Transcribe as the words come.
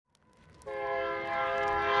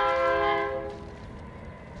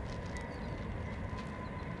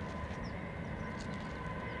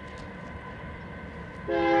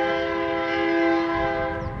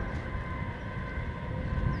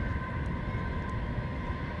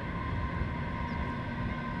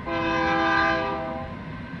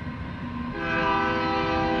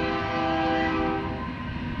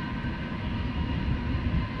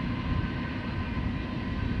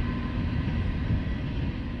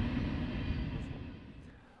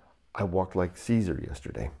I walked like Caesar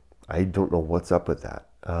yesterday. I don't know what's up with that.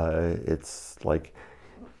 It's like,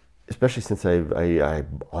 especially since I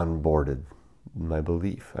onboarded my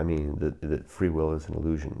belief. I mean, that free will is an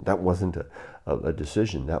illusion. That wasn't a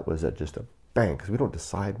decision. That was just a bang, because we don't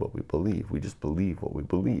decide what we believe. We just believe what we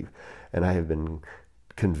believe. And I have been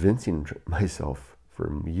convincing myself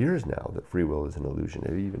for years now that free will is an illusion.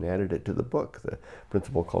 I've even added it to the book, the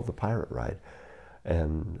principle called the Pirate Ride.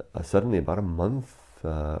 And suddenly, about a month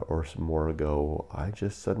or more ago, I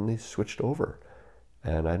just suddenly switched over.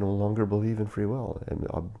 And I no longer believe in free will. And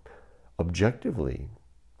objectively,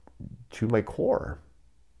 to my core,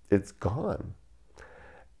 it's gone.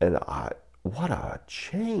 And what a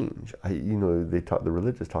change! The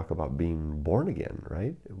religious talk about being born again,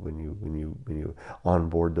 right? When you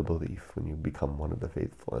onboard the belief, when you become one of the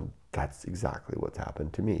faithful, and that's exactly what's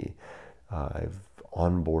happened to me. I've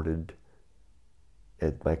onboarded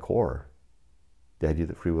at my core the idea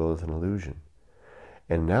that free will is an illusion,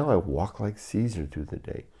 and now I walk like Caesar through the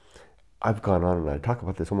day. I've gone on and I talk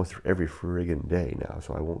about this almost every friggin' day now,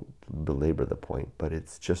 so I won't belabor the point, but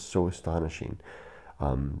it's just so astonishing,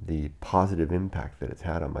 the positive impact that it's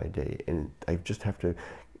had on my day. And I just have to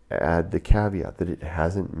add the caveat that it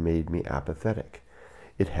hasn't made me apathetic.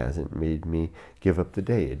 It hasn't made me give up the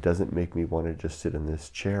day. It doesn't make me want to just sit in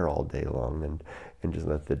this chair all day long and just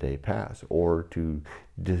let the day pass, or to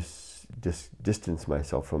distance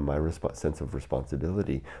myself from my sense of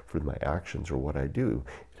responsibility for my actions or what I do.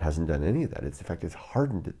 It hasn't done any of that. In fact, it's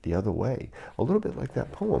hardened it the other way. A little bit like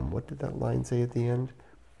that poem. What did that line say at the end?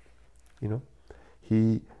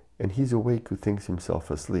 He's awake who thinks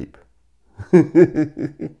himself asleep. I'm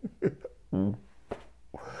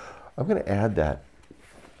going to add that.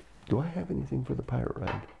 Do I have anything for the Pirate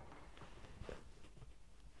Ride?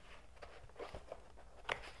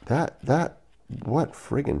 What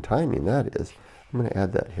friggin' timing that is. I'm going to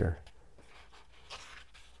add that here.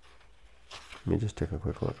 Let me just take a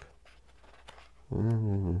quick look.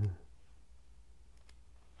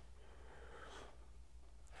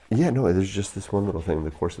 Yeah, no, there's just this one little thing in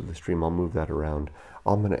the course of the stream. I'll move that around.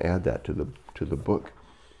 I'm going to add that to the book.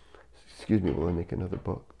 Excuse me while I make another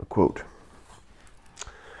book. A quote.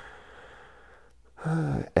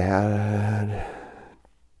 Add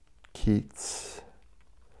Keats'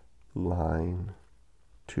 line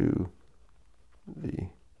to the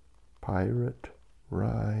Pirate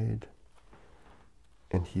Ride,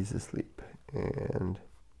 and he's asleep. And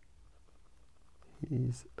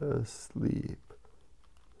he's asleep.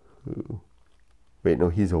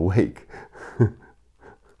 He's awake.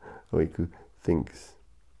 Awake who thinks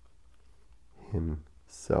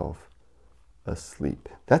himself asleep.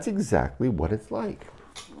 That's exactly what it's like.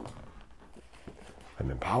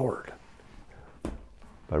 I'm empowered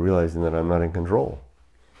by realizing that I'm not in control.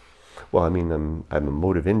 Well, I mean, I'm a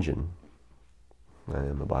motive engine. I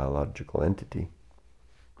am a biological entity.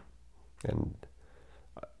 And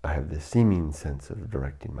I have this seeming sense of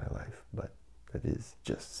directing my life, but that is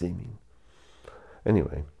just seeming.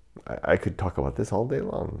 Anyway, I could talk about this all day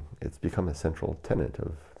long. It's become a central tenet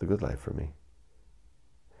of the good life for me.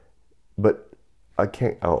 But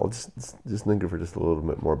I'll just linger for just a little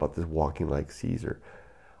bit more about this walking like Caesar.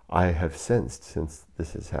 I have sensed since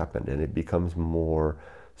this has happened, and it becomes more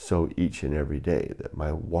so each and every day, that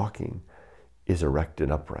my walking is erect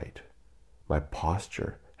and upright. My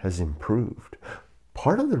posture has improved.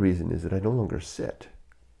 Part of the reason is that I no longer sit.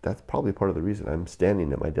 That's probably part of the reason I'm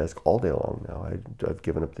standing at my desk all day long now. I've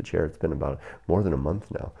given up the chair. It's been about more than a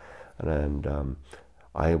month now. And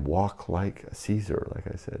I walk like Caesar, like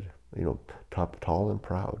I said, tall and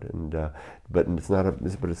proud. And but it's not a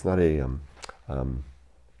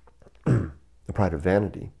a pride of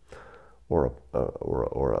vanity, or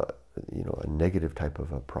a negative type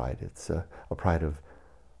of a pride. It's a pride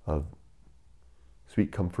of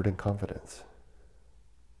sweet comfort and confidence.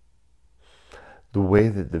 The way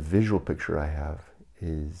that the visual picture I have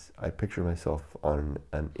is, I picture myself on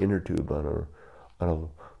an inner tube on a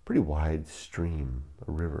pretty wide stream,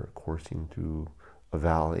 a river coursing through a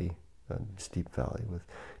valley, a steep valley with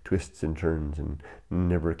twists and turns, and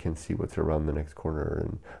never can see what's around the next corner,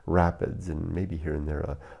 and rapids, and maybe here and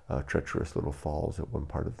there a treacherous little falls at one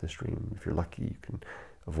part of the stream. If you're lucky, you can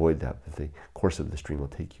avoid that, but the course of the stream will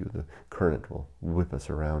take you. The current will whip us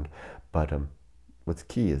around. But what's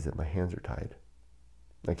key is that my hands are tied.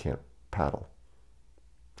 I can't paddle.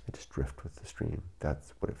 I just drift with the stream.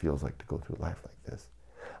 That's what it feels like to go through life like this.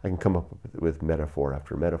 I can come up with metaphor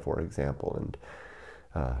after metaphor, example, and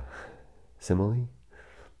simile,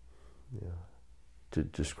 to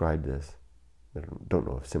describe this. I don't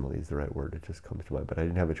know if simile is the right word. It just comes to mind, but I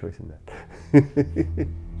didn't have a choice in that.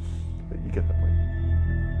 But you get the point.